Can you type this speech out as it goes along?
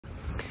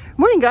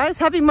Morning guys,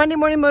 happy Monday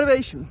morning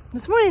motivation.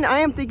 This morning I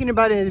am thinking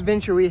about an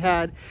adventure we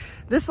had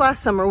this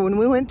last summer when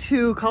we went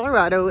to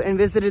Colorado and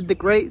visited the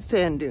great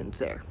sand dunes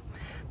there.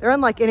 They're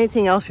unlike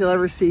anything else you'll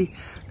ever see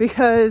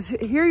because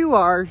here you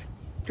are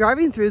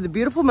driving through the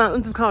beautiful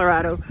mountains of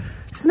Colorado,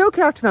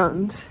 snow-capped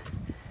mountains,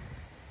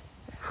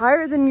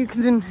 higher than you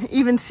can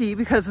even see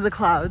because of the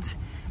clouds.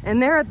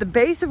 And there at the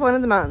base of one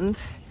of the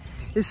mountains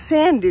is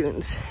sand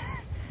dunes,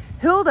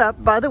 hilled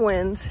up by the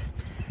winds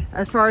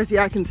as far as the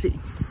eye can see.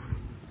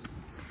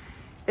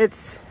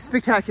 It's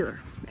spectacular,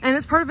 and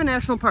it's part of a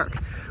national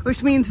park,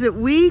 which means that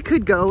we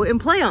could go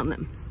and play on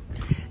them.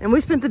 And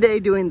we spent the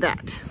day doing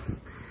that.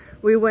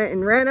 We went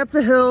and ran up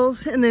the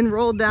hills and then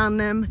rolled down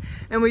them,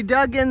 and we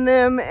dug in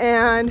them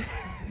and,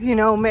 you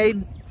know,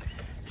 made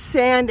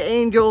sand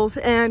angels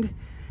and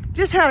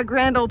just had a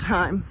grand old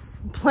time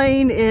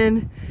playing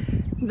in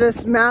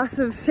this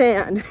massive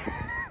sand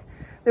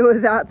that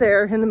was out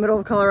there in the middle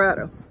of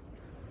Colorado.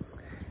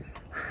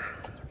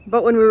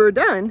 But when we were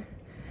done,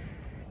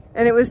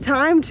 and it was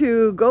time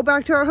to go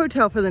back to our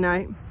hotel for the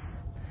night,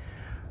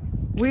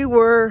 we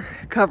were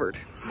covered.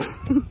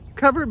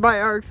 Covered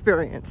by our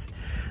experience.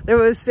 There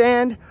was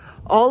sand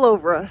all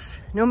over us.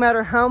 No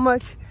matter how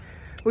much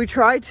we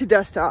tried to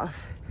dust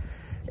off,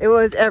 it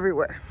was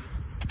everywhere.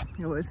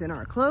 It was in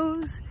our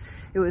clothes,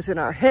 it was in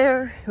our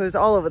hair, it was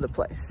all over the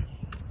place.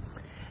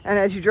 And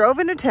as you drove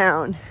into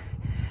town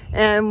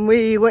and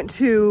we went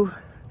to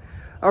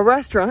a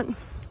restaurant,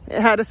 it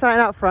had a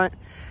sign out front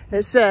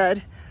that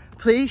said,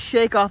 "Please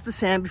shake off the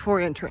sand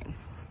before entering."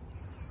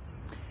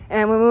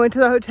 And when we went to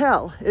the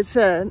hotel, it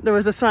said, there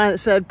was a sign that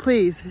said,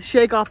 "Please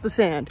shake off the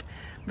sand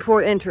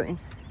before entering."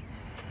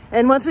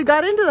 And once we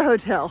got into the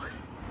hotel,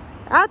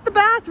 at the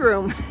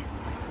bathroom,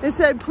 it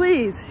said,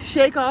 "Please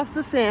shake off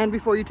the sand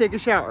before you take a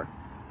shower."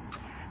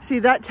 See,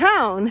 that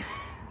town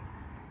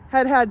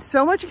had had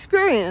so much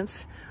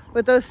experience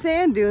with those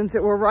sand dunes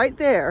that were right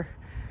there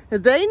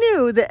that they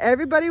knew that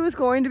everybody was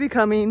going to be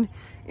coming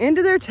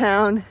into their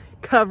town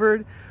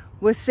covered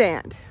with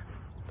sand,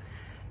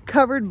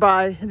 covered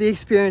by the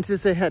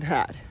experiences they had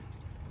had.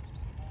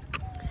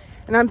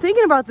 And I'm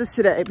thinking about this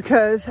today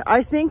because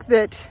I think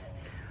that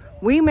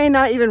we may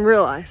not even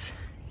realize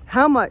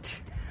how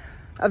much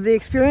of the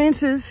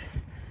experiences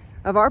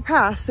of our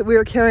past that we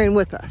are carrying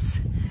with us,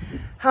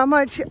 how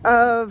much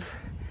of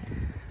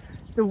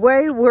the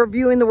way we're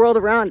viewing the world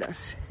around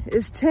us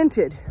is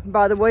tinted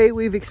by the way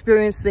we've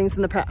experienced things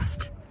in the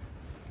past.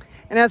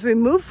 And as we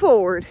move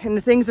forward in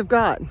the things of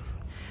God,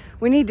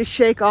 we need to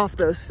shake off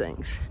those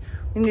things.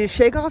 We need to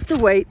shake off the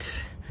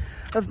weights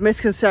of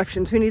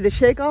misconceptions. We need to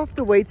shake off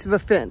the weights of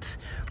offense.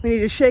 We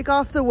need to shake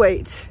off the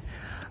weights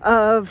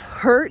of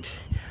hurt,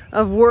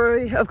 of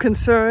worry, of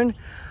concern,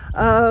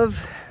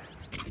 of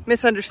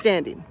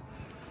misunderstanding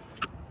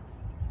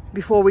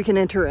before we can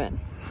enter in.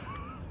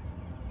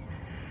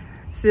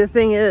 See, the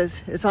thing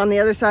is, it's on the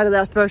other side of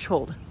that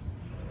threshold.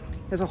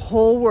 There's a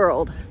whole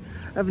world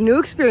of new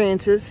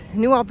experiences,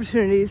 new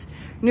opportunities,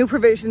 new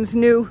provisions,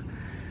 new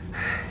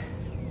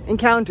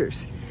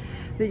encounters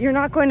that you're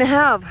not going to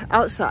have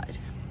outside.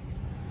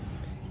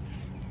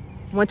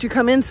 Once you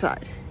come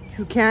inside,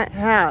 you can't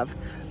have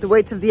the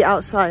weights of the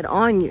outside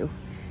on you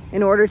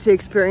in order to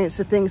experience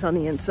the things on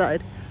the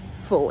inside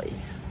fully.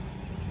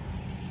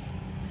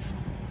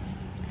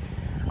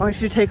 I want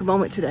you to take a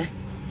moment today.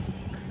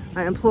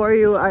 I implore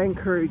you, I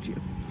encourage you,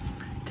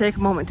 take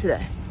a moment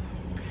today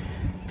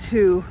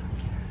to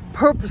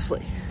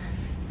purposely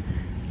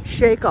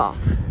shake off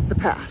the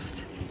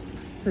past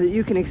so that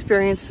you can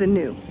experience the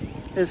new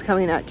that is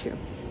coming at you,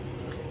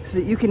 so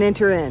that you can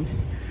enter in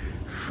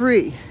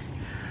free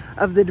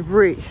of the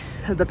debris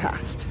of the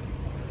past.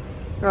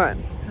 All right,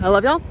 I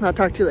love y'all. I'll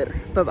talk to you later.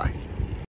 Bye-bye.